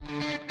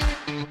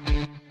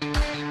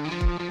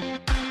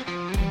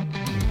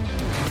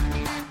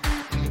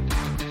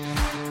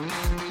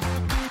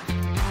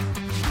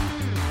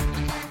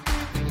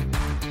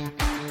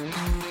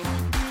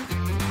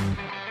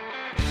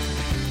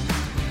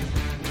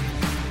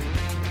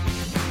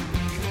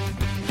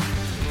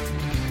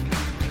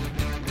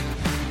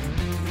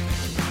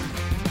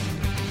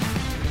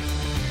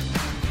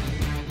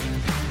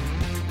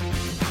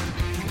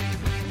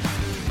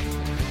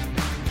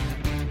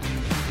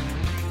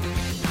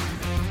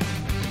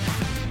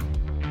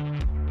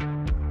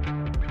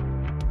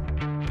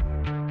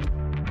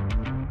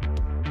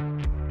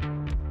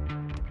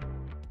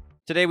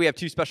Today we have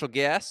two special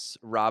guests,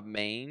 Rob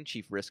Main,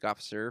 Chief Risk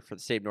Officer for the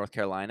state of North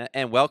Carolina,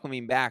 and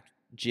welcoming back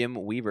Jim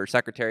Weaver,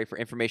 Secretary for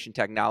Information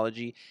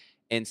Technology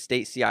and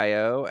State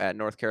CIO at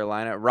North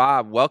Carolina.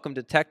 Rob, welcome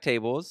to Tech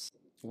Tables.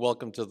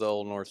 Welcome to the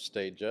Old North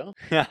State, Joe.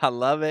 I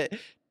love it.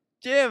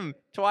 Jim,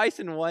 twice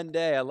in one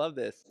day. I love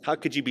this. How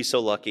could you be so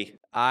lucky?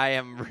 I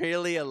am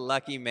really a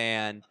lucky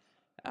man.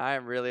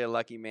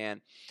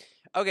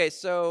 Okay,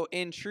 so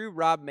in true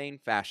Rob Main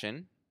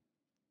fashion,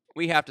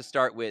 we have to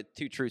start with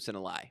two truths and a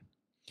lie.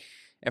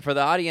 And for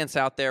the audience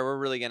out there, we're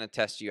really going to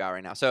test you out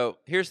right now. So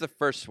here's the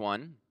first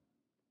one.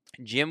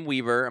 Jim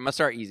Weaver, I'm going to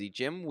start easy.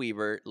 Jim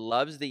Weaver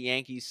loves the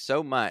Yankees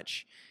so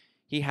much,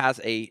 he has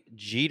a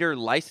Jeter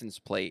license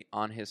plate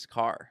on his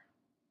car.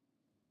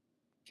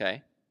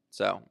 Okay,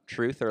 so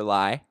truth or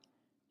lie?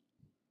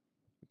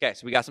 Okay,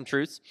 so we got some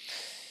truths.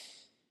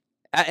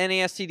 At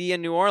NASTD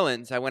in New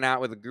Orleans, I went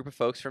out with a group of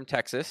folks from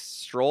Texas,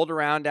 strolled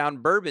around down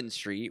Bourbon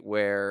Street,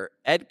 where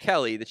Ed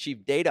Kelly, the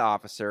chief data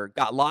officer,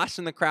 got lost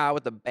in the crowd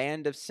with a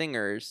band of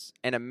singers,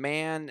 and a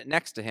man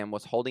next to him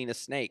was holding a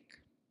snake.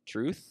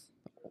 Truth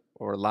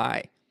or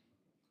lie?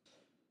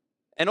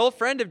 An old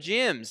friend of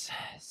Jim's,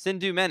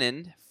 Sindhu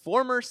Menon,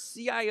 former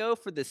CIO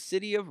for the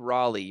city of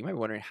Raleigh. You might be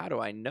wondering, how do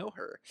I know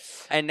her?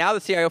 And now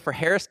the CIO for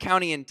Harris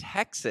County in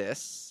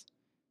Texas.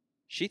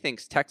 She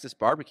thinks Texas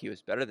barbecue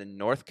is better than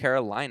North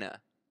Carolina.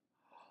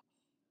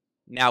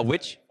 Now,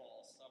 which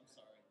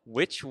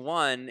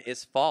one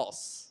is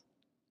false?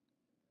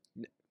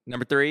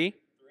 Number three?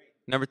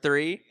 Number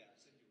three?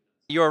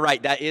 You're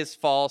right. That is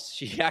false.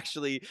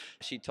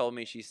 She told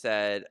me, she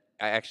said,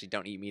 I actually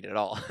don't eat meat at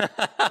all.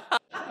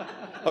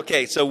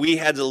 Okay, so we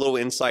had a little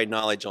inside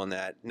knowledge on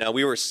that. Now,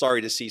 we were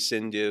sorry to see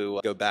Sindhu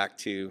go back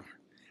to,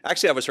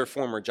 actually, that was her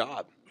former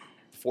job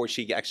before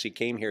she actually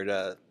came here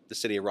to the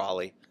city of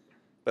Raleigh.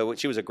 But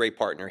she was a great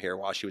partner here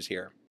while she was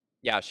here.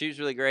 Yeah, she was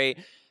really great.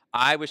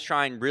 I was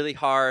trying really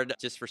hard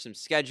just for some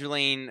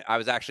scheduling. I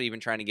was actually even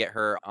trying to get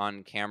her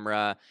on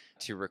camera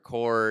to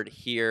record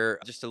here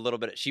just a little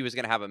bit. She was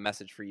going to have a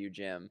message for you,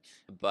 Jim,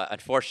 but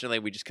unfortunately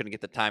we just couldn't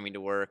get the timing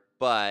to work.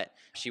 But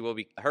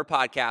her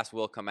podcast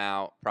will come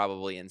out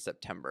probably in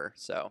September.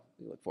 So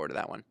we look forward to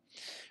that one.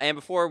 And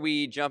before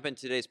we jump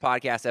into today's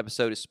podcast,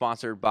 episode is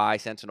sponsored by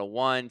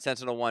SentinelOne.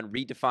 SentinelOne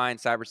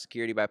redefines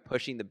cybersecurity by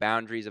pushing the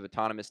boundaries of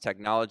autonomous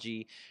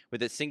technology.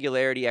 With its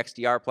Singularity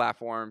XDR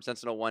platform,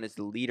 SentinelOne is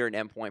the leader in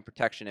endpoint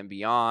protection and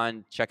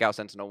beyond. Check out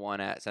SentinelOne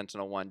at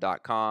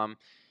sentinelone.com.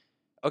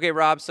 Okay,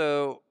 Rob,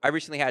 so I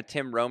recently had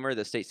Tim Romer,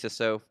 the state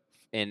CISO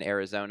in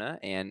Arizona,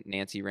 and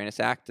Nancy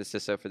Ranasak, the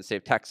CISO for the state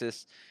of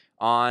Texas,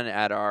 on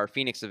at our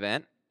Phoenix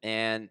event.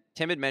 And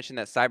Tim had mentioned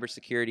that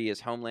cybersecurity is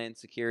homeland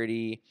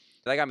security.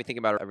 That got me thinking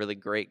about a really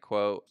great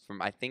quote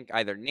from, I think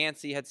either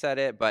Nancy had said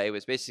it, but it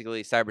was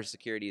basically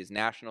cybersecurity is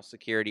national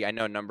security. I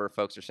know a number of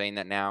folks are saying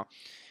that now.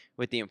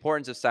 With the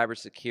importance of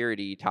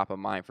cybersecurity top of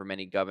mind for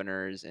many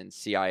governors and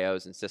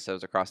CIOs and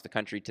CISOs across the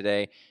country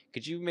today,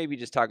 could you maybe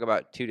just talk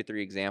about 2 to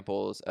 3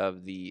 examples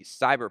of the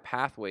Cyber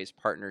Pathways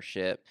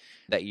partnership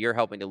that you're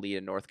helping to lead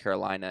in North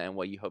Carolina and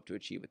what you hope to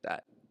achieve with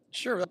that?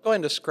 Sure. I'll go ahead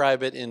and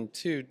describe it in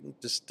 2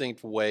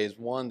 distinct ways.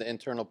 One, the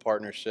internal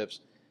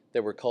partnerships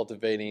that we're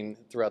cultivating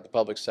throughout the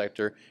public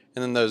sector,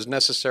 and then those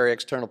necessary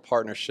external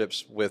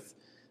partnerships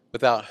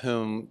without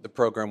whom the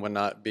program would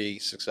not be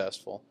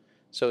successful.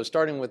 So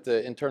starting with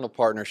the internal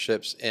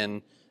partnerships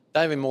and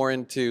diving more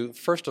into,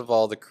 first of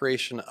all, the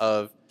creation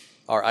of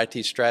our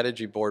IT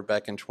strategy board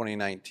back in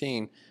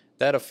 2019,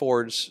 that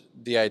affords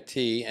the IT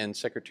and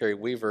Secretary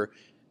Weaver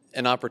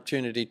an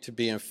opportunity to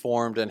be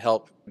informed and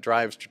help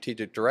drive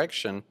strategic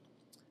direction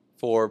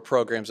for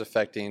programs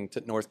affecting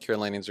North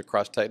Carolinians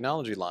across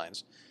technology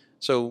lines.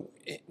 So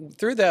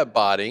through that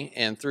body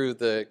and through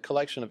the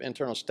collection of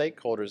internal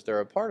stakeholders that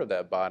are a part of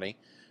that body,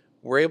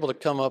 we're able to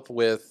come up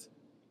with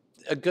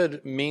a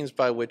good means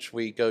by which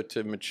we go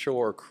to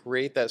mature,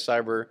 create that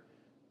Cyber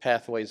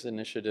Pathways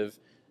initiative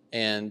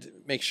and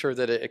make sure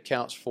that it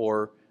accounts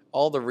for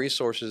all the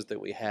resources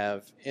that we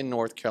have in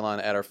North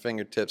Carolina at our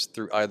fingertips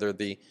through either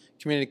the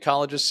community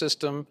colleges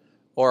system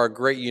or our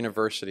great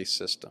university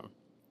system.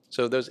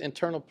 So those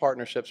internal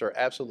partnerships are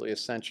absolutely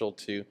essential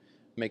to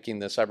making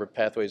the Cyber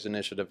Pathways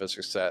initiative a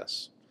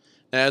success.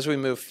 Now, as we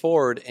move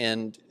forward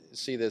and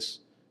see this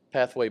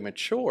pathway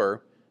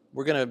mature,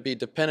 we're going to be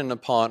dependent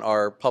upon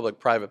our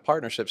public-private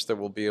partnerships that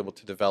we'll be able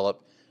to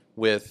develop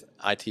with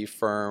IT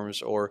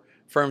firms or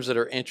firms that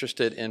are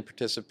interested in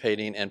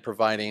participating and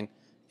providing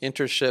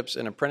internships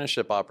and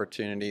apprenticeship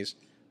opportunities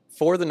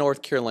for the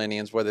North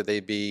Carolinians, whether they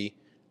be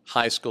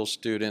high school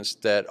students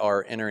that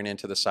are entering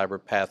into the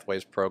Cyber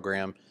Pathways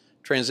program,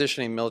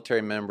 transitioning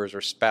military members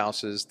or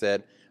spouses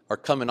that are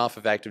coming off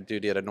of active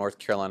duty at a North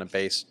Carolina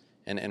base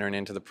and entering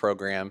into the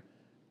program,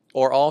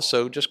 or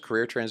also just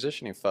career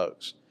transitioning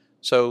folks.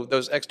 So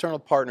those external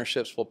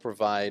partnerships will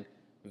provide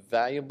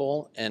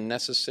valuable and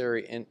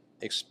necessary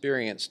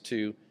experience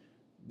to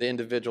the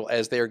individual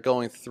as they are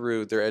going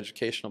through their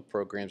educational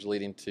programs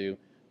leading to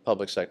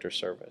public sector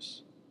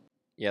service.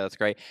 Yeah, that's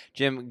great.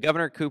 Jim,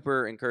 Governor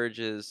Cooper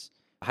encourages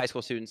high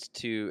school students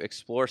to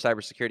explore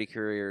cybersecurity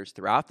careers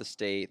throughout the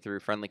state through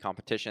friendly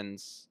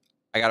competitions.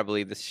 I got to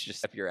believe this is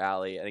just up your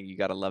alley. I think you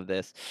got to love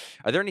this.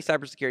 Are there any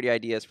cybersecurity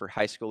ideas for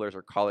high schoolers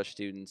or college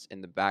students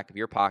in the back of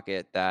your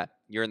pocket that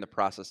you're in the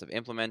process of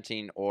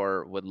implementing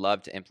or would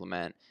love to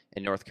implement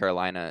in North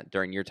Carolina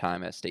during your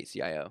time as state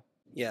CIO?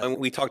 Yeah, and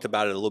we talked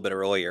about it a little bit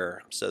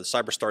earlier. So,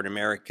 CyberStart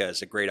America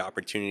is a great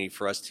opportunity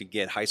for us to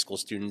get high school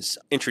students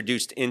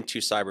introduced into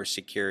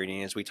cybersecurity.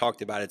 And as we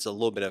talked about, it's a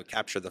little bit of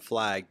capture the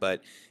flag,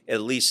 but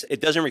at least it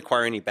doesn't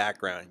require any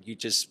background. You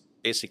just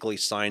basically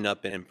sign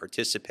up and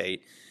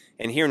participate.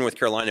 And here in North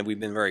Carolina, we've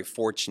been very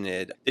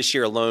fortunate. This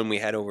year alone, we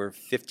had over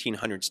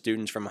 1,500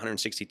 students from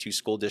 162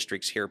 school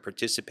districts here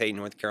participate in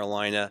North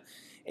Carolina.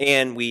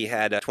 And we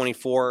had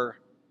 24,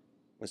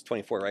 was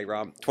 24, right,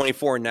 Rob?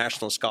 24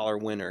 National Scholar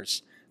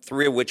winners,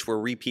 3 of which were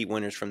repeat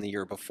winners from the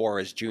year before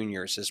as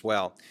juniors as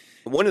well.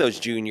 One of those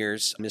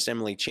juniors, Miss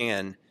Emily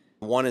Chan,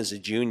 one as a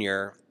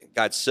junior,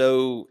 got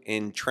so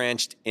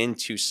entrenched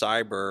into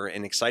cyber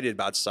and excited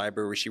about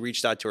cyber where she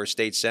reached out to her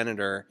state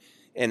senator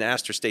and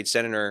asked her state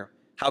senator,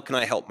 how can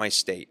I help my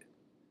state?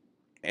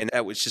 And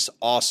that was just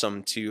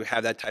awesome to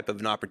have that type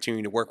of an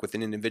opportunity to work with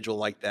an individual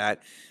like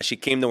that. She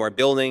came to our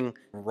building.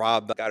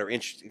 Rob got her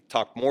interested,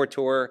 talked more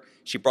to her.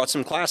 She brought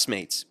some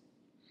classmates.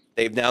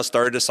 They've now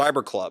started a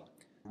cyber club.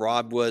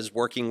 Rob was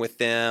working with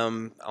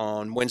them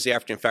on Wednesday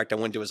afternoon. In fact, I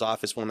went to his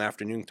office one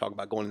afternoon to talk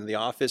about going to the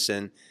office,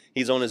 and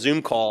he's on a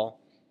Zoom call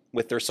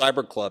with their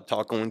cyber club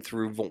talking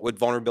through what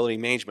vulnerability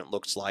management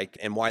looks like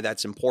and why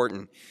that's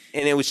important.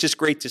 And it was just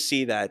great to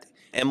see that.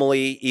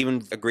 Emily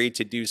even agreed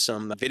to do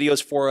some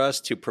videos for us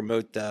to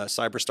promote the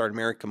CyberStart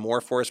America more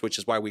for us, which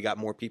is why we got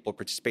more people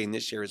participating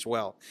this year as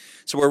well.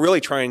 So we're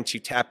really trying to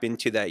tap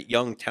into that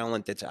young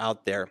talent that's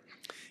out there.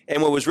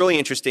 And what was really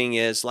interesting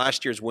is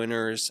last year's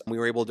winners, we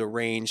were able to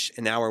arrange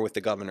an hour with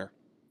the governor,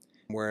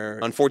 where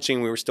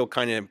unfortunately we were still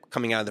kind of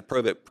coming out of the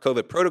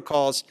COVID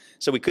protocols,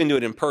 so we couldn't do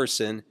it in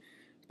person.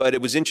 But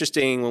it was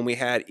interesting when we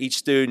had each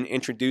student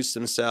introduce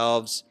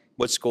themselves,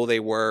 what school they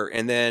were,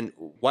 and then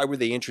why were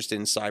they interested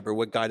in cyber,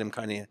 what got them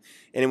kind of,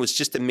 and it was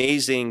just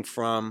amazing.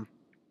 From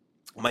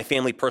my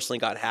family personally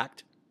got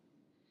hacked,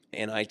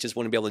 and I just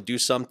want to be able to do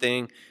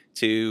something,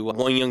 to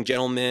one young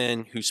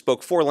gentleman who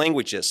spoke 4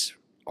 languages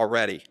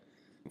already.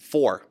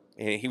 4.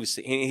 And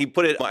he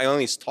put it, I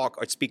only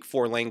speak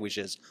 4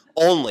 languages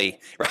only,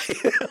 right?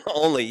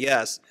 Only,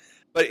 yes.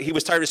 But he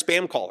was tired of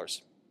spam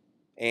callers.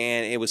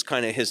 And it was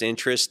kind of his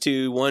interest.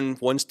 To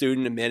one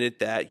student admitted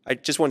that I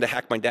just wanted to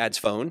hack my dad's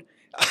phone.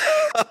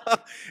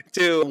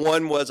 To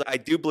one was, I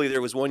do believe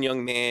there was one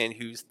young man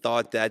who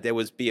thought that there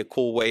would be a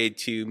cool way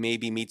to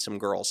maybe meet some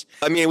girls.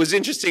 I mean, it was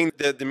interesting,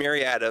 the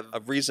myriad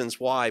of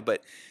reasons why,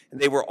 but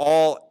they were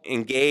all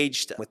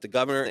engaged with the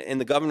governor, and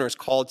the governor's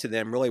call to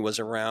them really was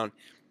around,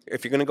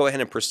 if you're going to go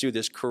ahead and pursue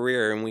this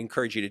career, and we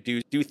encourage you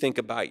to do think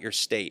about your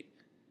state,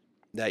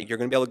 that you're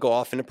going to be able to go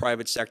off in the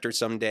private sector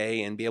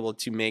someday and be able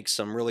to make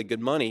some really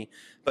good money.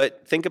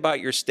 But think about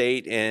your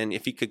state, and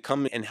if you could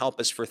come and help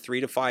us for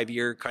 3 to 5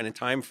 year kind of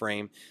time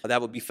frame,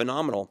 that would be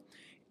phenomenal.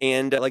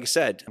 And like I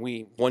said,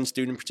 one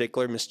student in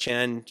particular, Miss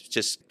Chen,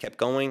 just kept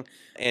going.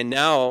 And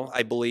now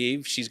I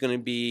believe she's going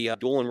to be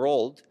dual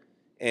enrolled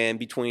and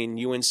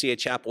between UNC at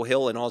Chapel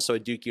Hill and also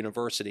at Duke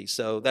University.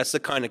 So that's the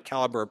kind of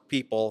caliber of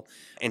people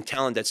and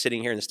talent that's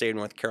sitting here in the state of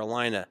North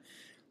Carolina.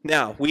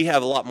 Now, we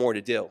have a lot more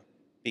to do,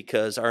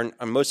 because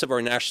most of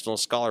our National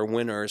Scholar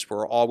winners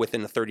were all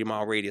within a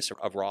 30-mile radius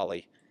of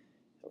Raleigh.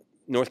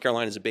 North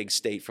Carolina is a big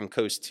state from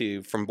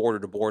border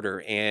to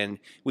border, and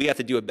we have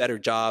to do a better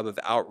job of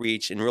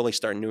outreach and really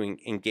starting to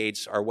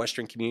engage our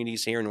western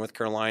communities here in North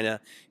Carolina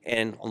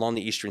and along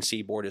the eastern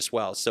seaboard as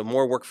well. So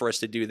more work for us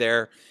to do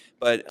there,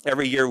 but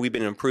every year we've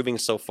been improving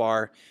so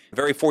far.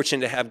 Very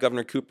fortunate to have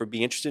Governor Cooper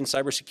be interested in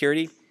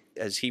cybersecurity,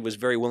 as he was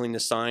very willing to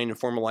sign and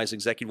formalize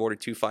Executive Order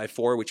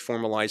 254, which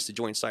formalized the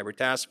Joint Cyber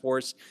Task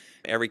Force.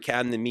 Every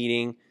cabinet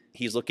meeting,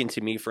 he's looking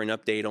to me for an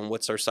update on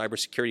what's our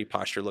cybersecurity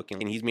posture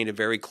looking. And he's made it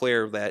very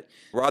clear that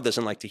Rod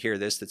doesn't like to hear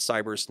this, that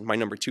cyber is my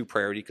number 2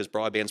 priority because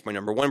broadband's my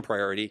number 1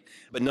 priority.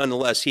 But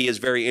nonetheless, he is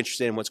very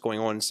interested in what's going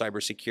on in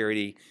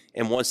cybersecurity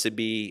and wants to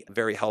be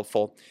very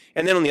helpful.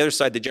 And then on the other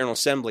side, the General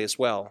Assembly as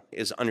well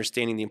is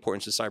understanding the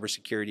importance of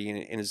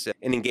cybersecurity and is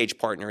an engaged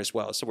partner as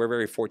well. So we're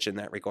very fortunate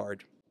in that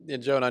regard. Yeah,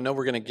 Joe, and I know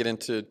we're going to get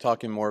into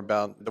talking more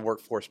about the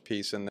workforce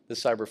piece and the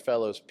Cyber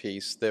Fellows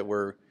piece that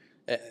we're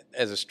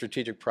as a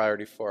strategic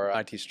priority for our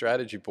IT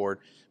strategy board.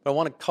 But I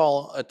want to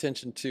call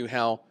attention to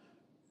how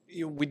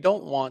we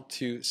don't want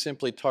to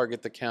simply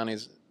target the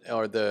counties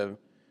or the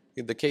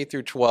K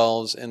through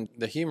 12s and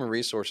the human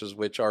resources,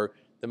 which are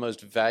the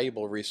most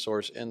valuable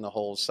resource in the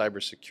whole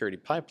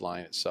cybersecurity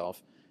pipeline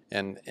itself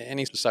and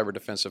any cyber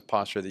defensive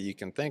posture that you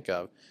can think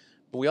of.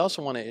 But we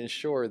also want to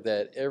ensure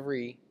that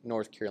every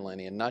North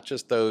Carolinian, not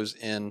just those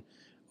in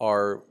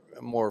our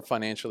more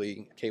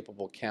financially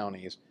capable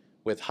counties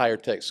with higher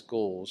tech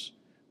schools,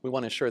 we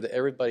want to ensure that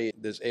everybody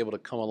is able to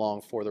come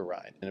along for the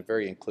ride in a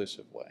very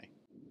inclusive way.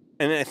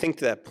 And I think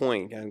to that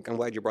point, I'm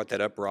glad you brought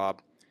that up,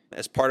 Rob.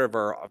 As part of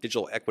our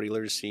digital equity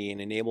literacy and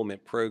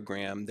enablement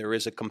program, there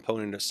is a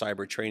component of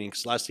cyber training,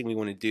 because the last thing we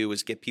want to do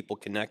is get people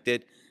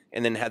connected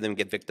and then have them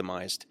get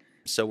victimized.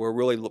 So we're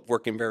really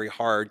working very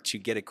hard to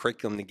get a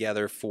curriculum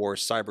together for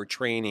cyber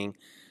training.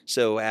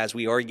 So as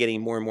we are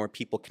getting more and more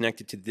people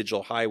connected to the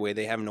digital highway,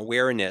 they have an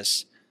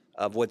awareness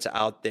of what's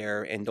out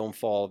there and don't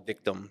fall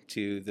victim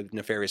to the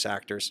nefarious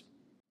actors.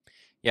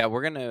 Yeah,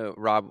 we're going to,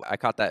 Rob, I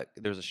caught that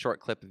there was a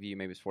short clip of you,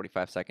 maybe it's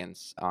 45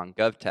 seconds, on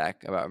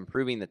GovTech about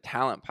improving the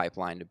talent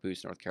pipeline to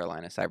boost North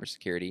Carolina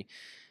cybersecurity.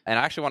 And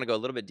I actually want to go a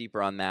little bit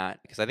deeper on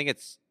that because I think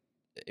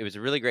it was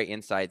a really great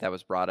insight that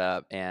was brought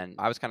up. And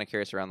I was kind of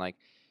curious around like,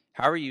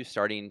 how are you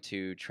starting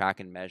to track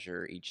and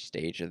measure each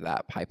stage of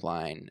that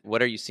pipeline?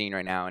 What are you seeing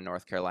right now in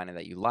North Carolina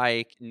that you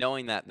like,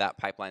 knowing that that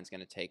pipeline is going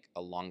to take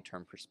a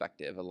long-term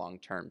perspective, a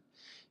long-term,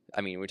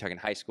 I mean, we're talking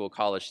high school,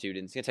 college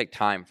students. It's going to take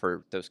time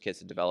for those kids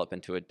to develop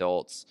into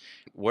adults.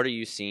 What are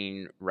you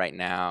seeing right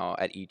now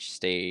at each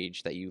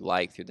stage that you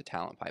like through the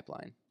talent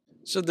pipeline?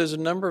 So there's a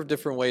number of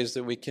different ways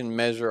that we can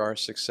measure our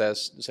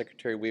success.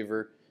 Secretary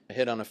Weaver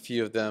hit on a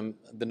few of them: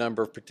 the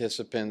number of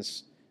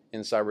participants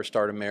in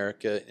CyberStart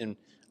America, and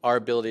our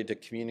ability to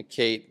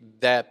communicate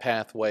that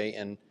pathway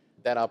and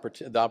that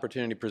the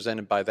opportunity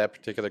presented by that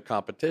particular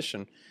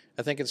competition.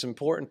 I think it's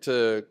important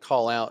to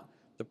call out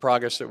the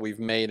progress that we've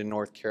made in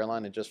North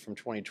Carolina just from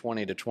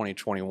 2020 to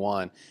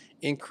 2021,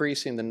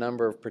 increasing the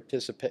number of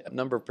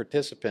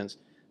participants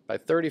by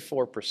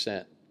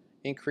 34%,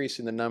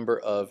 increasing the number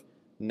of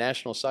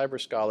National Cyber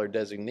Scholar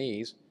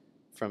designees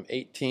from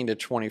 18 to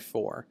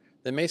 24.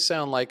 That may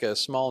sound like a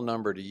small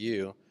number to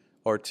you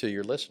or to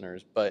your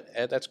listeners, but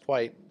that's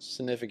quite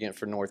significant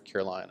for North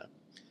Carolina.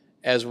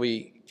 As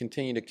we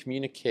continue to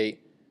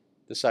communicate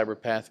the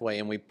cyber pathway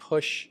and we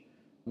push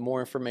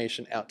more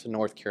information out to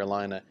North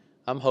Carolina,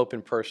 I'm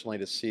hoping personally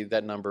to see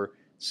that number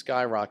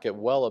skyrocket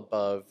well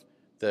above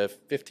the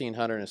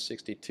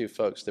 1,562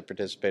 folks that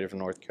participated from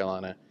North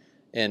Carolina.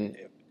 And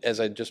as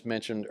I just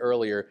mentioned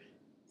earlier,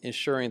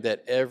 ensuring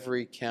that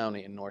every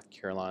county in North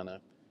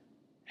Carolina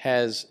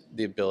has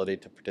the ability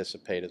to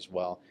participate as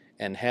well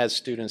and has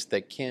students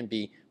that can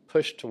be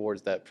pushed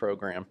towards that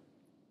program.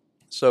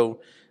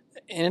 So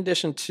in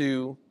addition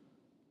to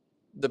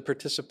the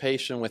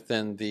participation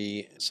within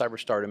the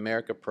CyberStart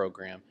America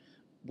program,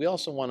 we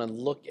also want to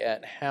look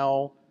at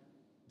how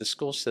the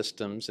school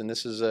systems, and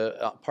this is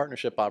a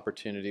partnership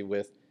opportunity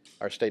with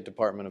our State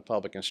Department of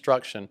Public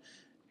Instruction,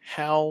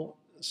 how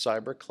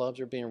cyber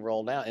clubs are being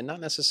rolled out, and not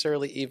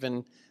necessarily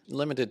even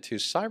limited to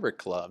cyber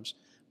clubs,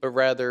 but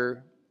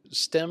rather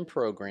STEM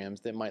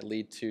programs that might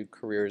lead to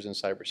careers in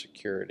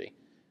cybersecurity.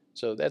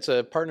 So that's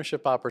a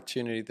partnership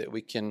opportunity that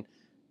we can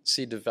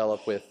see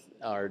develop with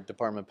our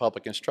Department of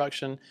Public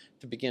Instruction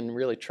to begin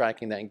really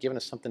tracking that and giving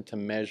us something to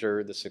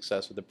measure the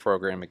success of the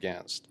program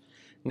against.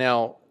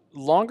 Now,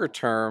 longer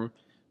term,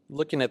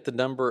 looking at the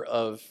number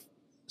of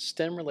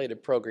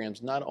STEM-related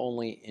programs, not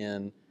only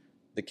in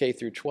the K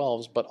through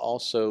 12s, but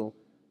also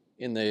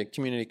in the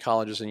community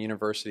colleges and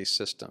university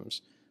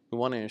systems. We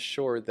want to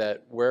ensure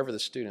that wherever the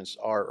students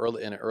are,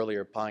 in an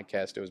earlier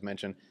podcast it was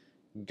mentioned,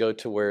 go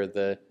to where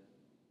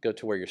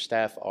your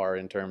staff are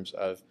in terms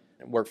of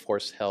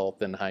workforce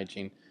health and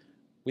hygiene.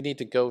 We need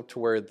to go to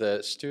where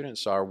the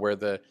students are, where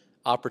the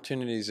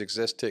opportunities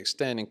exist to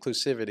extend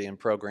inclusivity in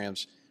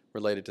programs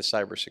related to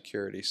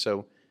cybersecurity.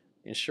 So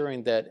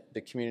ensuring that the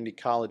community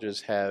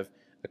colleges have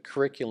a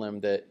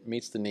curriculum that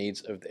meets the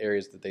needs of the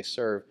areas that they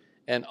serve.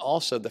 And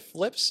also the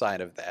flip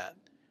side of that,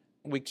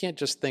 we can't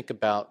just think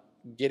about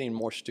getting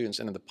more students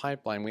into the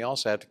pipeline. We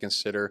also have to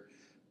consider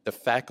the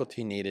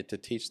faculty needed to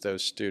teach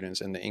those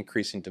students and the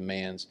increasing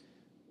demands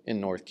in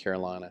North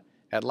Carolina.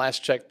 At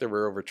last check, there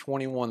were over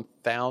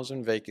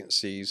 21,000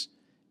 vacancies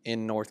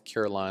in North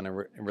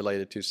Carolina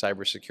related to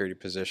cybersecurity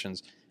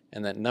positions,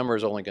 and that number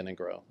is only going to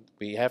grow.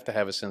 We have to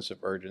have a sense of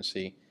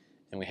urgency,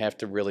 and we have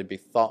to really be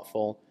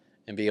thoughtful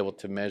and be able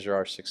to measure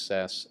our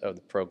success of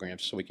the program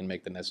so we can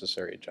make the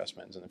necessary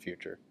adjustments in the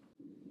future.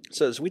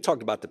 So as we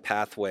talked about the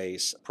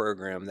Pathways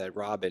program that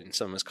Rob and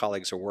some of his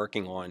colleagues are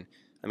working on,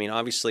 I mean,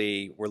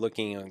 obviously, we're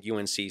looking at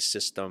UNC's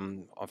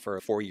system for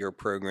 4-year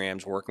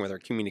programs, working with our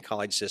community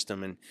college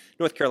system. And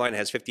North Carolina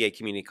has 58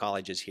 community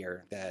colleges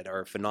here that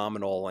are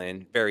phenomenal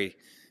and very,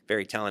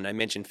 very talented. I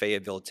mentioned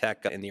Fayetteville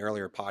Tech in the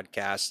earlier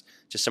podcast,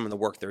 just some of the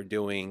work they're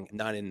doing,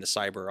 not in the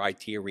cyber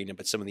IT arena,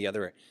 but some of the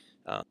other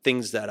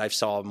things that I've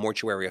saw,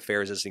 mortuary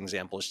affairs as an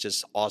example. It's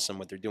just awesome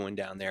what they're doing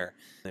down there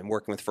and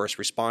working with first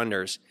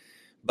responders.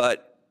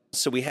 But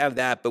so we have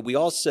that, but we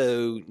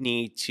also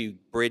need to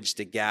bridge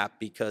the gap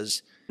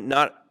because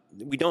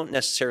we don't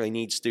necessarily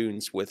need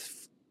students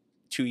with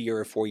 2-year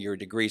or 4-year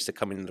degrees to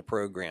come into the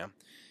program.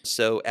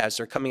 So as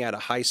they're coming out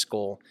of high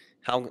school,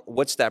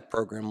 what's that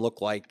program look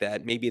like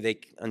that maybe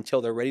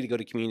until they're ready to go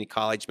to community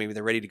college, maybe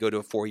they're ready to go to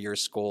a 4-year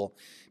school,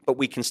 but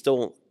we can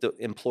still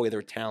employ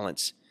their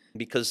talents.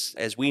 Because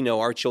as we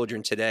know, our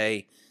children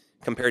today,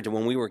 compared to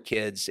when we were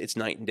kids, it's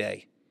night and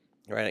day,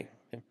 right?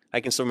 I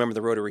can still remember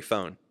the rotary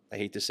phone. I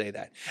hate to say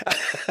that.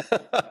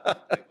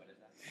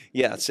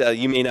 Yeah, so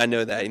you may not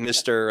know that,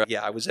 Mr.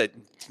 Yeah, I was at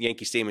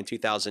Yankee Stadium in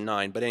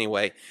 2009. But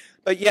anyway,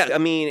 but yeah, I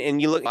mean,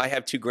 and you look, I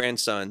have two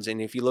grandsons,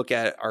 and if you look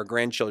at our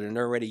grandchildren,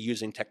 they're already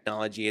using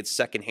technology. It's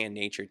secondhand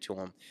nature to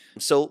them.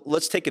 So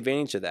let's take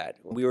advantage of that.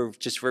 We were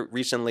just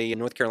recently,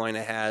 North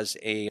Carolina has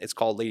it's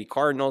called Lady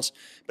Cardinals,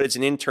 but it's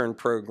an intern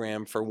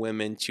program for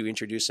women to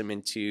introduce them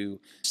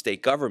into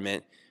state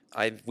government.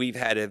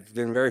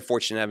 Been very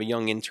fortunate to have a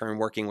young intern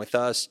working with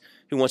us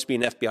who wants to be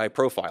an FBI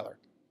profiler,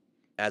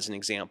 as an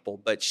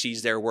example, but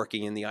she's there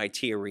working in the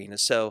IT arena.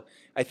 So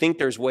I think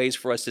there's ways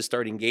for us to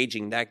start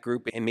engaging that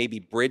group and maybe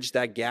bridge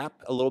that gap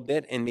a little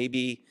bit. And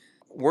maybe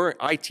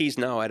IT's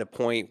now at a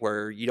point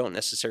where you don't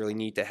necessarily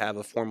need to have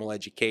a formal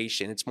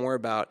education. It's more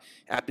about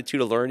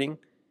aptitude of learning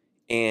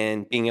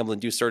and being able to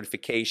do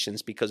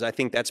certifications, because I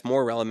think that's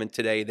more relevant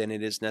today than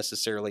it is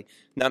necessarily,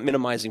 not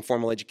minimizing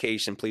formal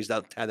education. Please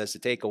don't have that as a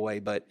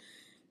takeaway, but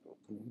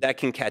that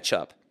can catch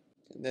up.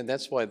 And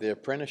that's why the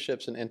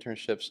apprenticeships and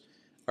internships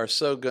are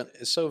so good,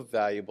 so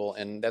valuable,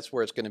 and that's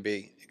where it's going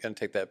to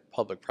take that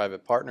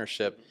public-private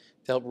partnership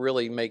to help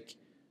really make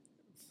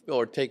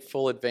or take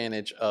full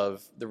advantage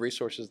of the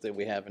resources that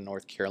we have in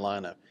North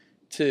Carolina.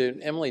 To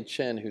Emily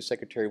Chen, who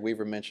Secretary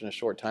Weaver mentioned a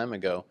short time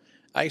ago,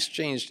 I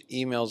exchanged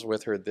emails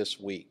with her this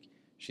week.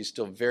 She's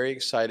still very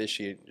excited.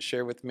 She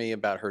shared with me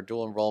about her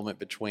dual enrollment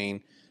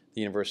between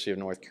the University of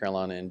North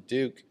Carolina and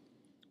Duke.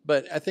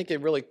 But I think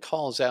it really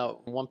calls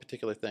out one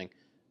particular thing.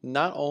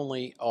 Not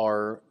only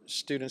are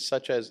students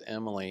such as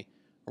Emily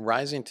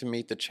rising to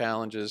meet the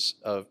challenges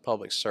of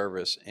public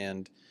service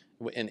and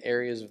in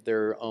areas of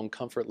their own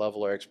comfort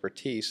level or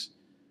expertise,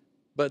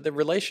 but the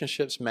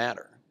relationships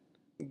matter.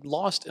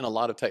 Lost in a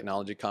lot of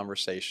technology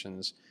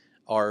conversations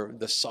are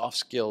the soft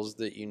skills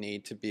that you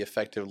need to be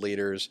effective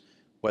leaders,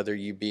 whether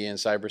you be in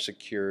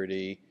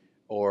cybersecurity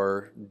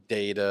or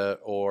data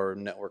or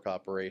network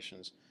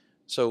operations.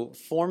 So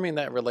forming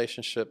that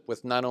relationship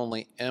with not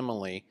only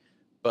Emily,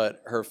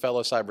 but her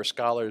fellow cyber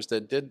scholars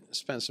that did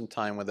spend some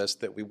time with us,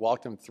 that we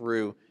walked them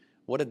through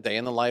what a day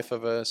in the life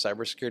of a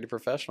cybersecurity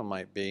professional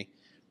might be,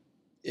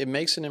 it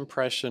makes an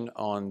impression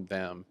on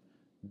them.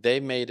 They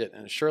made it,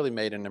 and surely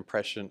made an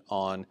impression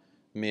on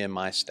me and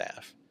my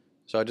staff.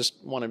 So I just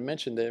want to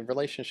mention that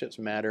relationships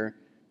matter.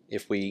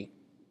 If we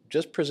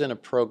just present a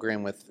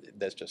program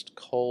that's just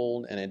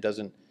cold and it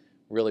doesn't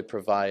really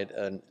provide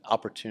an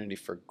opportunity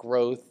for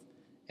growth,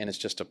 and it's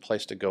just a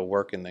place to go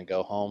work and then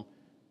go home,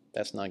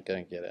 that's not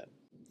going to get it.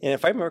 And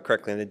if I remember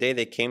correctly, the day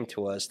they came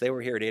to us, they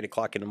were here at 8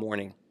 o'clock in the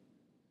morning.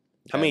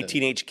 How many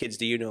teenage kids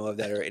do you know of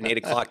that are at 8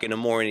 o'clock in the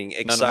morning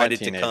excited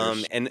to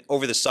come? And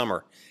over the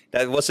summer,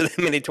 that wasn't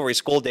a mandatory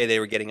school day they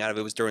were getting out of.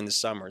 It was during the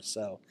summer.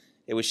 So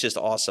it was just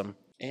awesome.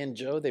 And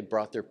Joe, they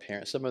brought their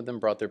parents. Some of them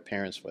brought their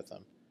parents with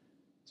them.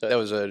 So that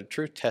was a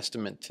true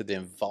testament to the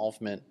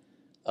involvement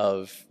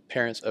of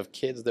parents of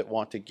kids that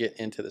want to get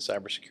into the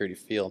cybersecurity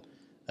field.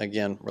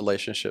 Again,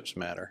 relationships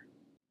matter.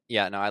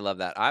 Yeah, no, I love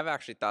that.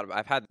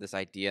 I've had this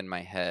idea in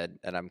my head,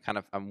 and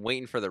I'm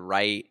waiting for the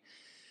right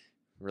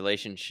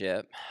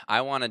relationship.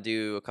 I want to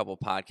do a couple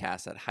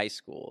podcasts at high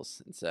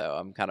schools, and so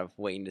I'm kind of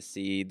waiting to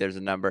see. There's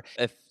a number.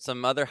 If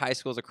some other high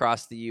schools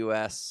across the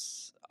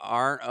U.S.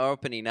 aren't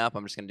opening up,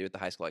 I'm just going to do it at the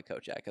high school I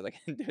coach at, because I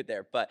can do it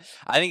there. But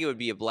I think it would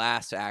be a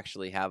blast to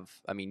actually have.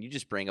 I mean, you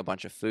just bring a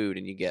bunch of food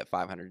and you get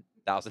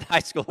 500,000 high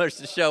schoolers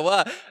to show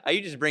up.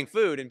 You just bring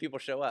food and people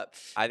show up.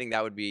 I think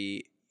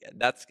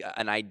that's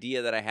an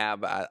idea that I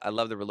have. I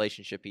love the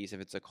relationship piece. If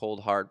it's a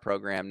cold, hard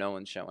program, no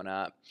one's showing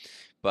up.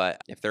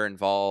 But if they're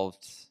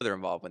involved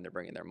when they're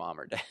bringing their mom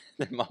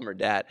or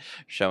dad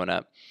showing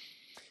up.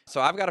 So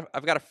I've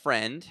got a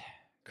friend,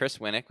 Chris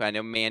Winnick, who I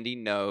know Mandy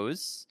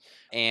knows,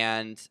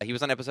 and he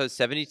was on episode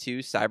 72,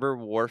 Cyber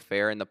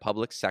Warfare in the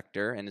Public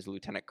Sector, and is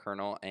lieutenant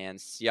colonel and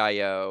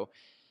CIO.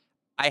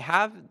 I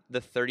have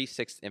the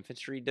 36th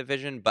Infantry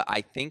Division, but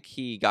I think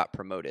he got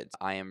promoted.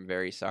 I am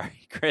very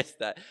sorry, Chris,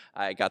 that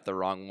I got the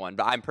wrong one,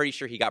 but I'm pretty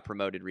sure he got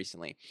promoted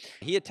recently.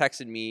 He had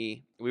texted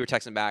me. We were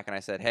texting back, and I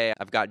said, hey,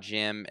 I've got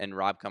Jim and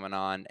Rob coming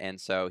on, and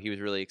so he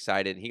was really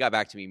excited. He got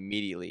back to me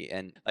immediately,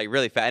 and like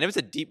really fast. And it was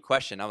a deep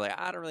question. I was like,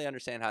 I don't really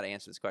understand how to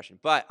answer this question,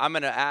 but I'm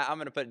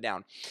gonna put it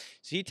down.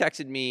 So he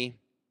texted me,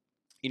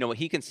 what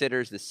he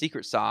considers the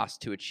secret sauce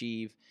to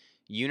achieve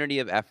unity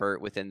of effort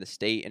within the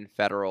state and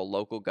federal,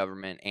 local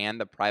government, and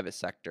the private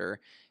sector.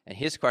 And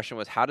his question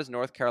was, how does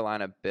North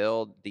Carolina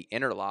build the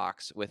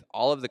interlocks with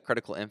all of the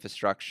critical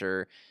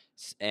infrastructure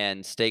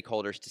and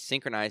stakeholders to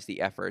synchronize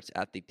the efforts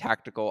at the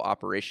tactical,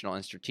 operational,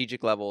 and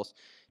strategic levels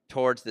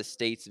towards the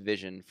state's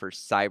vision for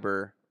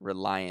cyber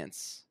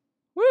reliance?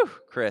 Woo,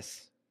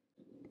 Chris.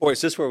 Boy,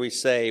 is this where we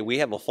say we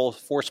have a full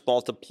force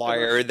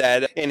multiplier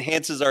that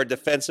enhances our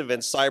defensive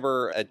and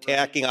cyber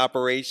attacking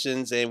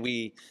operations, and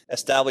we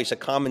establish a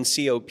common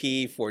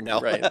COP for now.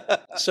 Right.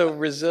 So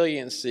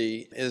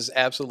resiliency is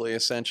absolutely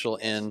essential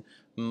in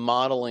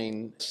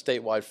modeling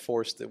statewide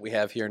force that we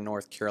have here in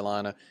North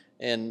Carolina.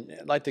 And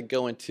I'd like to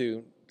go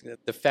into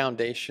the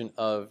foundation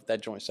of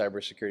that Joint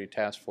Cybersecurity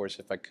Task Force,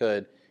 if I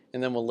could,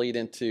 and then we'll lead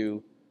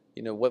into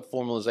what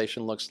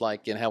formalization looks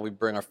like and how we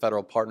bring our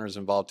federal partners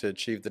involved to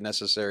achieve the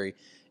necessary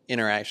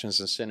interactions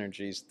and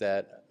synergies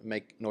that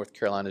make North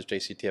Carolina's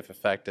JCTF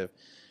effective.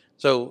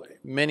 So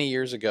many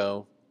years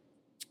ago,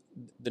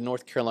 the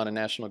North Carolina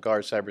National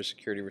Guard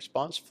Cybersecurity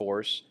Response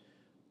Force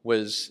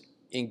was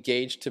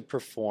engaged to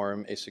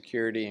perform a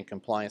security and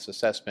compliance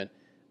assessment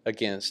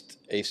against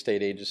a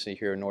state agency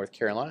here in North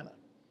Carolina.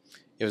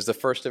 It was the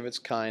first of its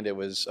kind. It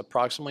was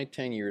approximately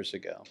 10 years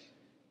ago.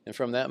 And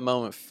from that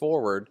moment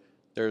forward,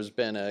 there's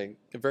been a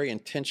very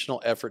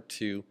intentional effort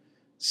to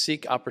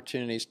seek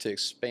opportunities to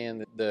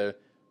expand the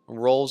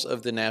roles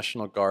of the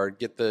National Guard,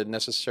 get the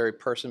necessary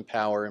person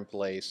power in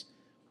place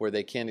where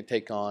they can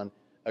take on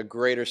a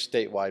greater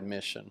statewide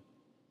mission.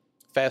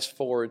 Fast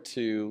forward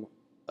to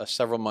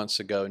several months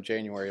ago, in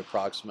January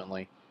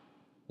approximately,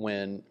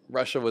 when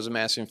Russia was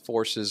amassing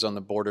forces on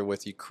the border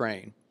with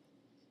Ukraine.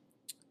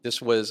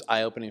 This was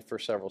eye-opening for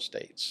several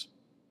states.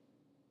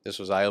 This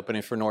was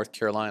eye-opening for North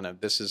Carolina.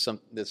 This is a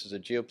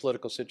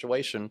geopolitical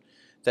situation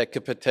that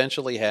could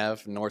potentially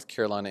have North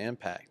Carolina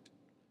impact.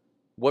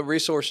 What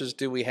resources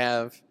do we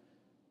have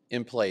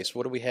in place?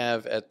 What do we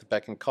have at the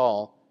beck and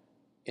call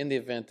in the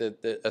event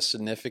that a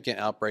significant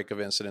outbreak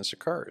of incidents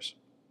occurs?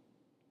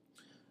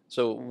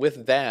 So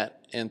with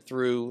that, and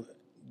through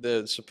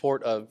the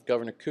support of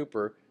Governor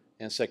Cooper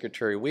and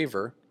Secretary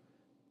Weaver,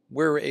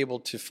 we're able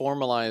to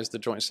formalize the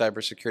Joint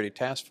Cybersecurity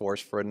Task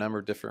Force for a number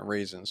of different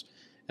reasons.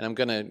 And I'm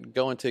going to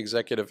go into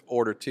Executive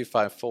Order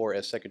 254,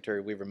 as Secretary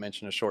Weaver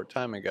mentioned a short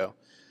time ago.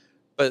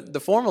 But the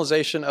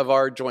formalization of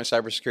our Joint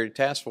Cybersecurity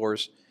Task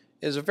Force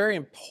is a very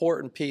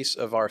important piece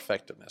of our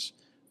effectiveness.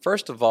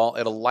 First of all,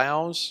 it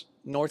allows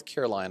North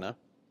Carolina,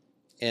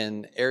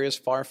 in areas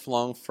far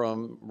flung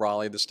from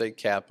Raleigh, the state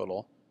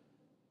capital,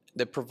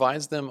 that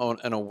provides them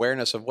an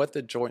awareness of what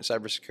the Joint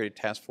Cybersecurity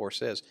Task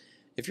Force is.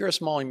 If you're a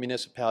small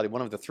municipality,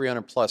 one of the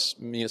 300 plus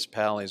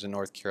municipalities in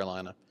North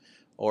Carolina,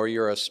 or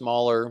you're a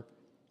smaller,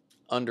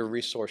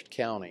 under-resourced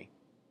county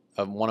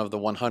of one of the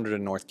 100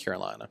 in North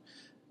Carolina,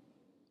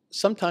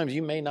 sometimes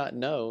you may not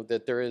know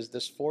that there is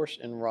this force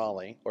in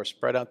Raleigh or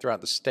spread out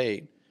throughout the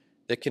state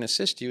that can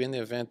assist you in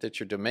the event that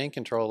your domain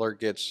controller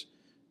gets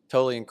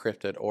totally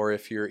encrypted, or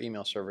if your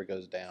email server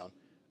goes down,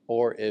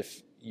 or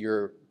if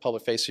your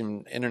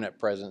public-facing internet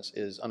presence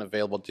is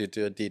unavailable due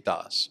to a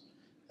DDoS,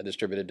 a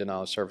distributed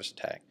denial of service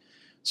attack.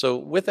 So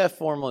with that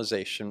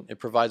formalization, it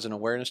provides an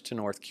awareness to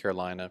North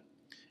Carolina,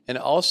 and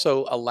it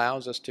also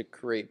allows us to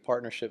create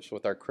partnerships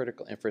with our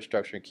critical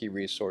infrastructure and key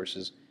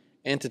resources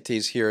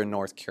entities here in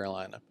North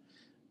Carolina.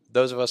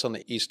 Those of us on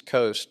the East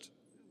Coast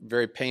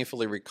very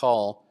painfully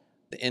recall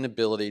the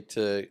inability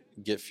to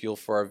get fuel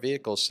for our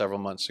vehicles several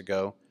months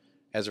ago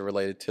as it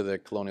related to the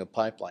Colonial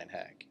Pipeline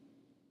hack.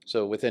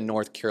 So within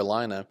North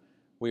Carolina,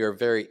 we are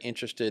very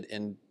interested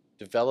in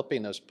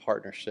developing those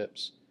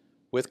partnerships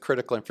with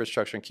critical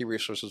infrastructure and key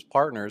resources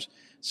partners,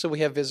 so we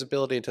have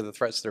visibility into the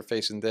threats that are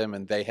facing them,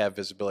 and they have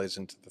visibilities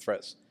into the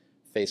threats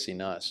facing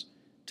us,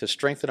 to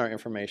strengthen our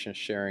information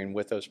sharing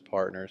with those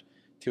partners,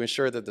 to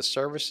ensure that the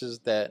services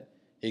that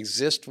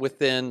exist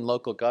within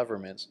local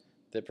governments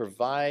that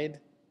provide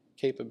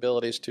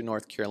capabilities to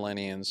North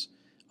Carolinians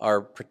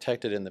are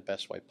protected in the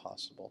best way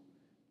possible.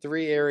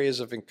 3 areas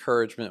of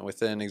encouragement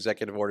within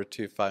Executive Order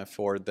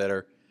 254 that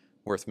are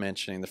worth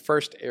mentioning. The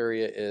first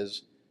area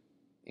is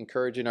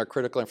encouraging our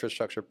critical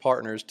infrastructure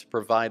partners to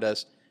provide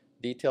us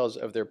details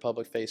of their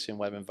public-facing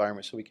web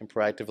environment so we can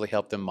proactively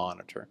help them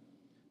monitor.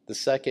 The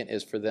second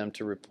is for them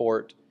to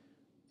report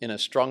in a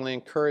strongly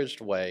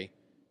encouraged way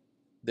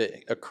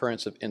the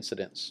occurrence of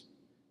incidents.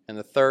 And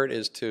the third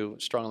is to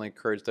strongly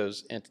encourage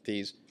those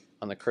entities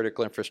on the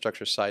critical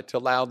infrastructure side to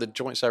allow the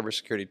Joint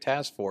Cybersecurity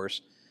Task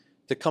Force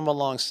to come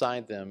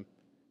alongside them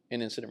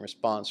in incident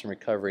response and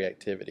recovery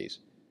activities.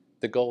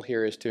 The goal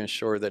here is to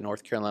ensure that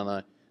North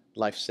Carolina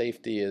life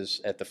safety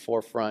is at the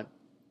forefront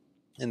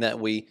and that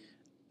we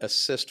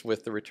assist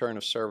with the return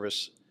of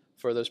service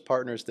for those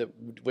partners that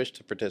wish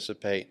to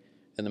participate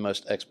in the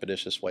most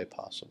expeditious way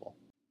possible.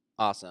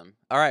 Awesome.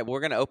 All right, we're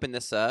going to open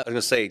this up. I was going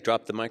to say,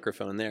 drop the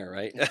microphone there,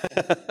 right?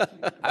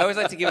 I always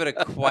like to give it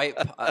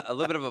a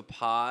little bit of a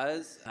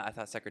pause. I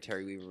thought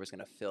Secretary Weaver was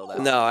going to fill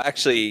that. No,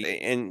 actually,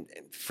 and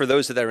for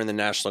those that are in the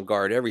National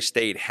Guard, every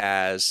state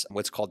has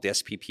what's called the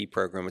SPP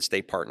program, a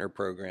state partner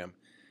program.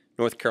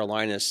 North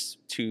Carolina's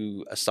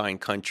 2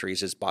 assigned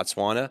countries is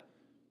Botswana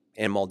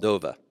and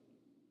Moldova.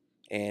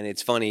 And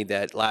it's funny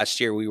that last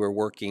year we were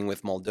working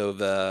with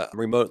Moldova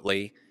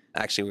remotely.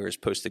 Actually, we were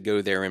supposed to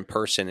go there in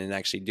person and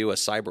actually do a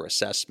cyber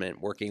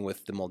assessment working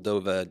with the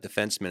Moldova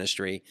Defense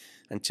Ministry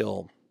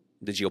until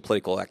the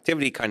geopolitical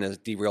activity kind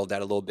of derailed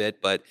that a little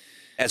bit. But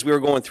as we were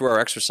going through our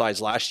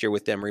exercise last year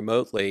with them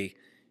remotely,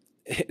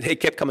 they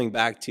kept coming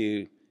back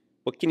to,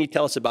 what can you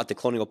tell us about the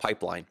Colonial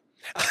Pipeline?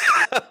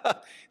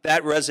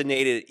 That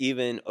resonated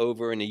even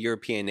over in a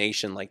European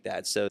nation like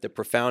that. So the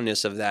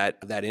profoundness of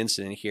that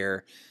incident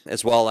here,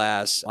 as well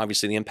as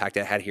obviously the impact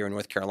it had here in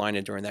North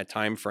Carolina during that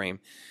time frame.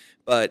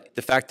 But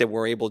the fact that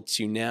we're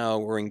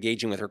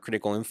engaging with our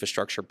critical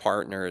infrastructure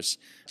partners.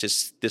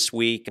 Just this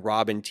week,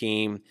 Rob and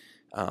team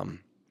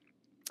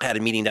had a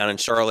meeting down in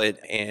Charlotte,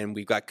 and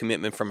we've got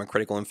commitment from a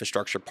critical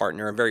infrastructure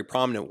partner, a very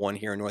prominent one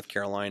here in North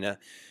Carolina,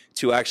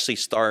 to actually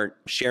start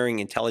sharing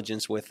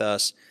intelligence with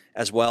us,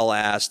 as well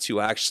as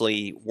to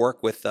actually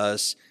work with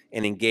us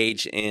and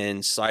engage in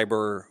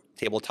cyber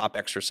tabletop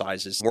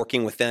exercises,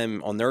 working with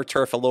them on their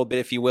turf a little bit,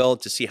 if you will,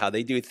 to see how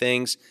they do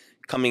things,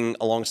 coming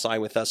alongside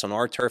with us on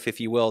our turf, if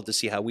you will, to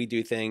see how we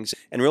do things,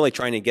 and really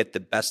trying to get the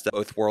best of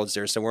both worlds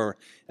there. So we're,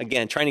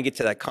 again, trying to get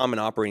to that common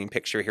operating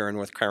picture here in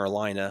North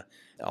Carolina,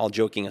 all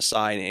joking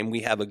aside, and we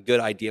have a good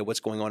idea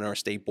what's going on in our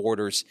state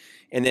borders,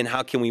 and then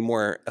how can we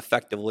more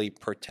effectively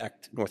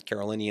protect North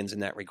Carolinians in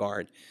that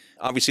regard.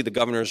 Obviously, the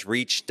governor's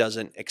reach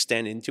doesn't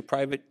extend into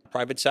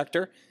private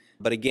sector,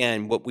 but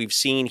again, what we've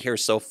seen here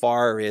so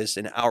far is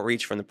an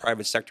outreach from the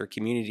private sector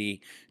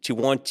community to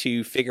want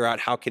to figure out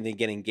how can they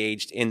get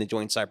engaged in the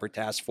Joint Cyber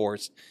Task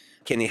Force.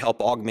 Can they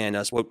help augment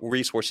us? What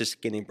resources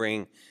can they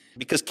bring?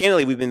 Because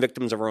candidly, we've been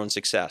victims of our own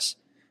success.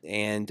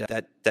 And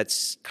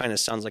that's kind of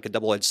sounds like a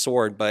double-edged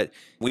sword, but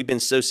we've been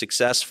so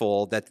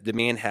successful that the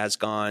demand has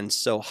gone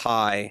so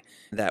high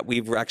that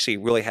we've actually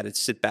really had to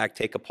sit back,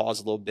 take a pause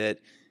a little bit.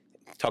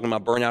 Talking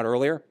about burnout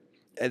earlier,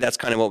 that's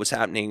kind of what was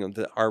happening.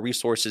 Our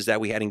resources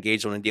that we had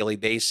engaged on a daily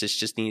basis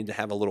just needed to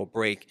have a little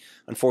break.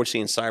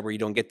 Unfortunately, in cyber, you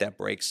don't get that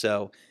break.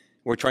 So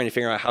we're trying to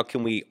figure out how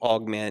can we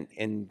augment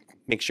and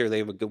make sure they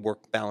have a good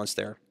work balance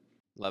there.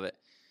 Love it.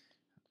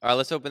 All right,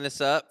 let's open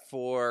this up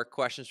for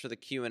questions for the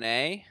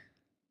Q&A.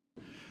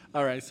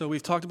 All right, so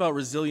we've talked about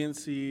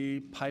resiliency,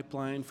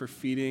 pipeline for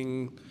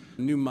feeding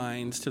new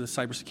minds to the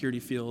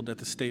cybersecurity field at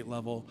the state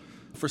level.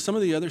 For some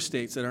of the other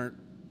states that aren't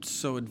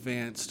so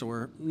advanced,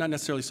 or not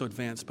necessarily so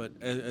advanced, but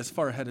as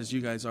far ahead as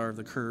you guys are of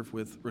the curve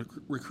with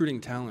recruiting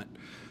talent,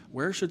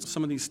 where should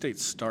some of these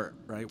states start,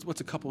 right?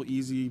 What's a couple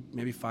easy,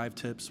 maybe 5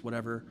 tips,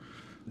 whatever,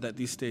 that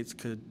these states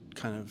could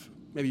kind of,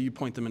 maybe you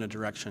point them in a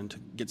direction to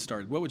get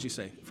started? What would you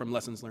say from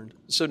lessons learned?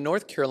 So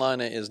North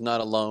Carolina is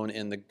not alone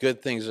in the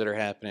good things that are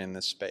happening in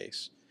this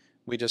space.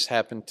 We just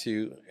happen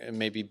to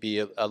maybe be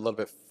a little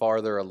bit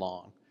farther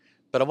along.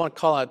 But I want to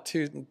call out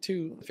two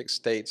specific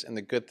states and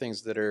the good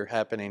things that are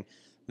happening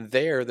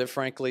there that,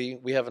 frankly,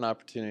 we have an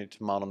opportunity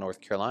to model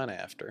North Carolina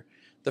after.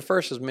 The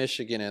first is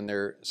Michigan and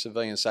their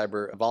civilian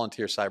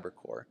volunteer cyber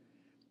corps.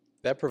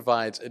 That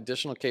provides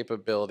additional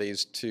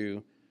capabilities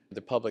to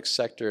the public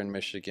sector in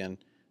Michigan,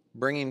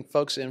 bringing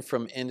folks in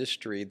from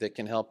industry that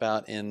can help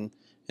out in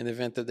the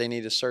event that they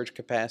need a surge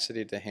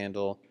capacity to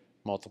handle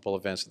multiple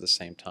events at the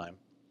same time.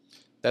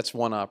 That's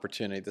one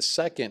opportunity. The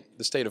second,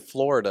 the state of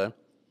Florida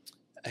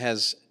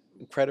has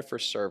credit for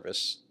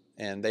service,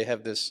 and they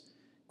have this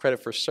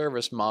credit for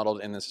service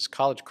modeled, and this is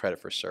college credit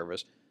for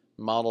service,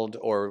 modeled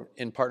or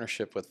in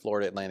partnership with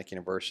Florida Atlantic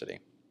University.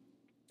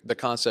 The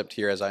concept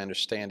here, as I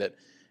understand it,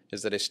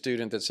 is that a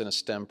student that's in a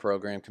STEM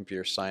program,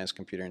 computer science,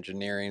 computer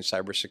engineering,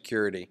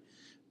 cybersecurity,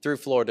 through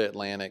Florida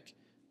Atlantic,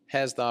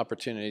 has the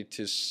opportunity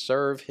to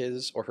serve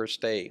his or her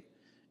state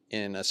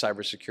in a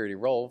cybersecurity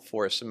role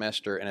for a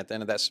semester, and at the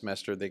end of that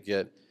semester, they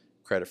get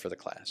credit for the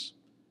class.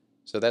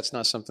 So that's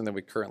not something that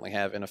we currently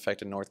have in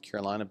effect in North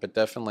Carolina, but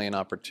definitely an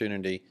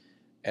opportunity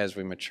as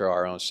we mature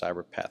our own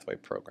cyber pathway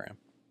program.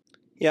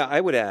 Yeah,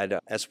 I would add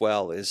as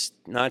well is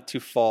not to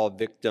fall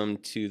victim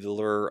to the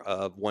lure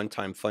of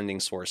one-time funding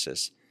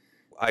sources.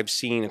 I've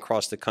seen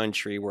across the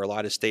country where a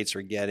lot of states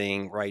are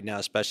getting right now,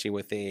 especially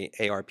with the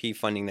ARP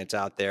funding that's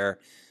out there,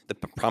 the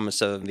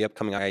promise of the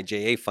upcoming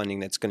IIJA funding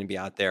that's going to be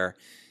out there,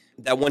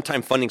 that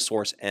one-time funding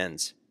source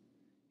ends.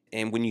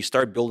 And when you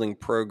start building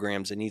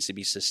programs, it needs to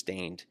be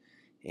sustained.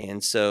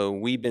 And so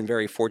we've been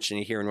very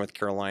fortunate here in North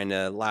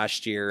Carolina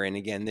last year and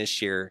again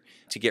this year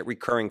to get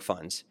recurring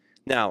funds.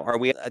 Now, are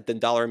we at the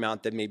dollar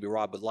amount that maybe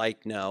Rob would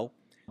like? No.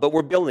 But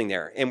we're building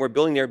there. And we're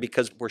building there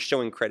because we're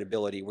showing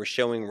credibility. We're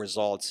showing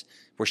results.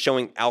 We're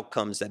showing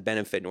outcomes that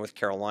benefit North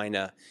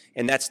Carolina.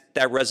 And that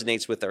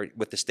resonates with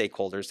the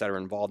stakeholders that are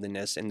involved in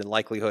this and the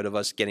likelihood of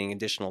us getting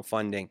additional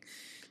funding.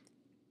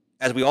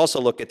 As we also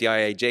look at the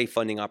IIJ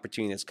funding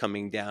opportunity that's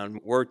coming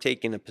down, we're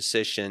taking a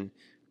position,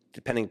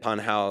 depending upon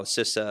how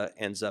CISA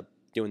ends up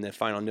doing the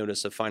final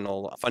notice of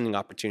final funding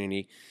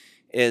opportunity,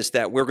 is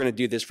that we're going to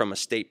do this from a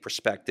state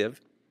perspective.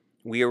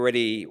 We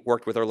already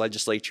worked with our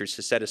legislatures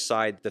to set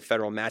aside the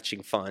federal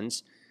matching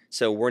funds.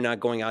 So we're not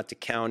going out to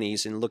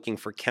counties and looking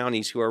for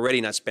counties who are already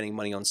not spending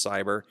money on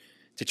cyber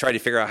to try to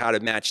figure out how to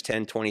match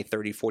 10, 20,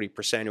 30,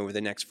 40% over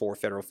the next 4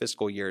 federal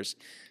fiscal years.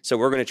 So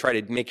we're going to try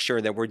to make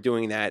sure that we're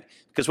doing that,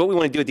 because what we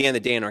want to do at the end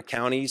of the day in our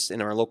counties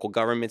and our local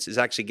governments is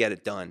actually get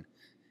it done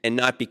and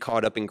not be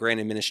caught up in grant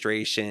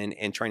administration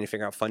and trying to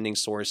figure out funding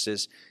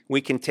sources. We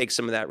can take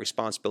some of that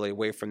responsibility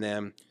away from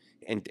them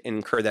and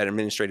incur that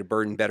administrative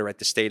burden better at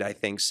the state, I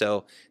think.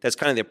 So that's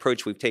kind of the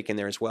approach we've taken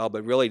there as well,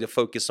 but really to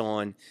focus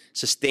on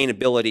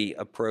sustainability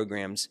of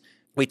programs.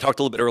 We talked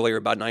a little bit earlier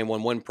about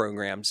 911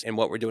 programs and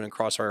what we're doing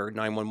across our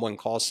 911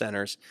 call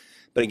centers.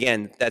 But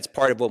again, that's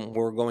part of what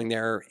we're going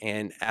there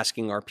and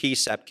asking our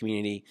PSAP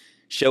community,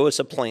 show us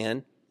a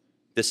plan.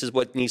 This is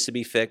what needs to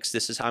be fixed.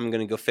 This is how I'm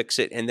going to go fix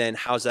it. And then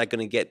how's that going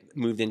to get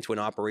moved into an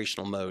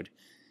operational mode?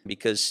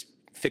 Because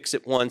fix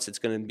it once, it's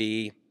going to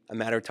be a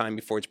matter of time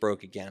before it's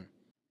broke again.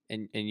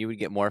 And you would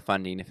get more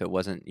funding if it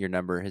wasn't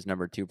his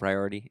number 2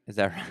 priority. Is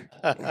that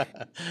right?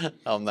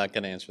 I'm not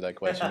going to answer that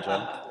question,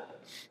 Joe.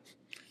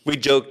 We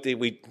joked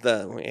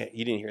that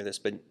you didn't hear this,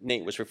 but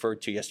Nate was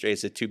referred to yesterday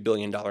as a $2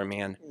 billion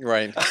man.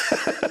 Right.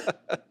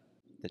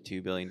 The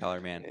 $2 billion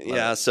man. Love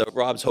Yeah, it. so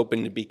Rob's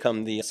hoping to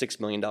become the $6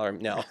 million.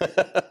 No.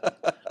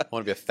 I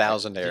want to be a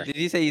thousandaire. Did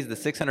you say he's the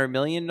 $600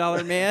 million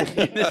man?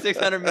 The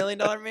 $600 million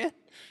man?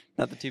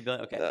 Not the $2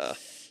 billion? Okay.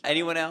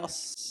 Anyone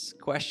else?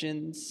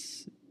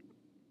 Questions?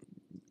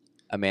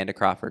 Amanda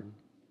Crawford.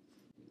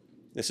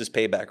 This is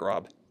payback,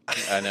 Rob.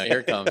 I know. Here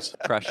it comes.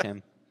 Crush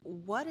him.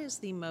 What is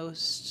the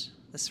most,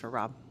 this is for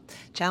Rob,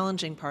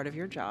 challenging part of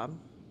your job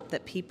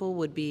that people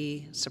would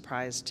be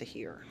surprised to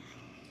hear?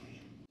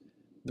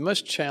 The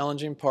most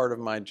challenging part of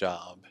my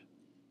job,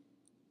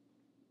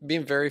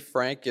 being very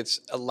frank,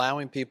 it's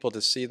allowing people to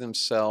see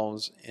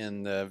themselves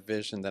in the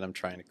vision that I'm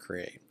trying to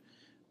create.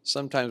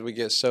 Sometimes we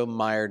get so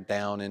mired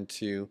down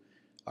into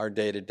our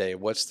day-to-day.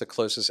 What's the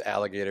closest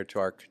alligator to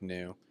our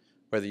canoe?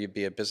 Whether you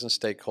be a business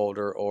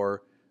stakeholder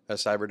or a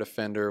cyber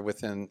defender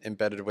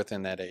embedded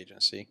within that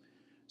agency.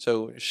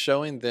 So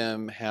showing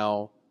them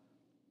how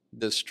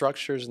the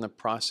structures and the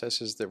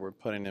processes that we're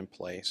putting in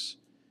place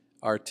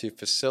are to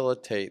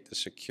facilitate the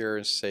secure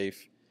and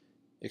safe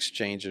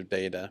exchange of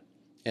data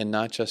and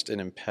not just an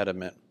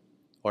impediment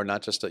or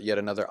not just yet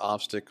another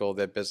obstacle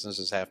that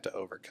businesses have to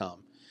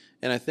overcome.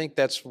 And I think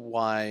that's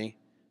why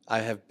I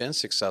have been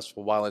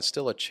successful. While it's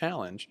still a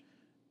challenge,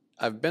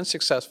 I've been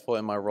successful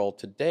in my role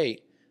to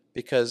date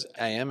because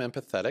I am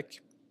empathetic,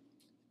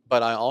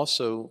 but I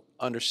also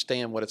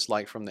understand what it's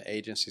like from the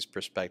agency's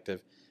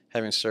perspective,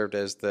 having served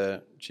as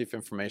the Chief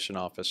Information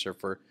Officer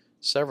for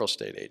several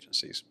state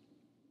agencies.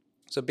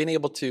 So being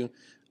able to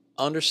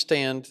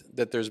understand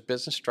that there's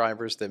business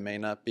drivers that may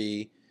not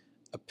be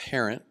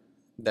apparent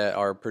that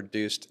are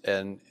produced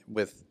in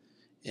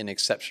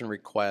exception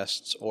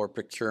requests or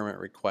procurement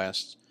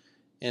requests,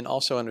 and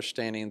also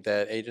understanding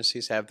that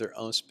agencies have their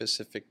own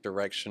specific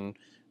direction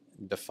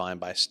defined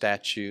by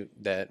statute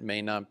that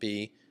may not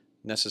be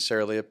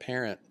necessarily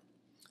apparent.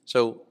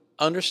 So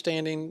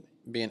understanding,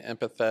 being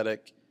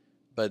empathetic,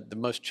 but the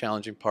most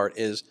challenging part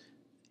is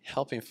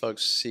helping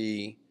folks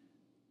see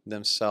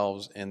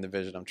themselves in the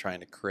vision I'm trying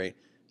to create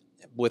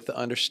with the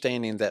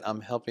understanding that I'm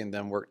helping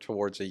them work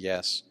towards a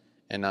yes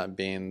and not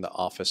being the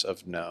office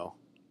of no.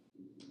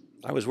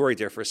 I was worried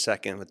there for a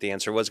second what the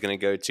answer was going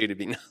to go to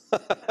be no.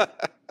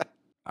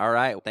 All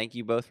right. Thank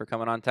you both for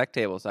coming on Tech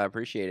Tables. I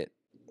appreciate it.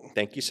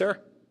 Thank you, sir.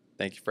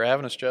 Thank you for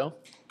having us, Joe.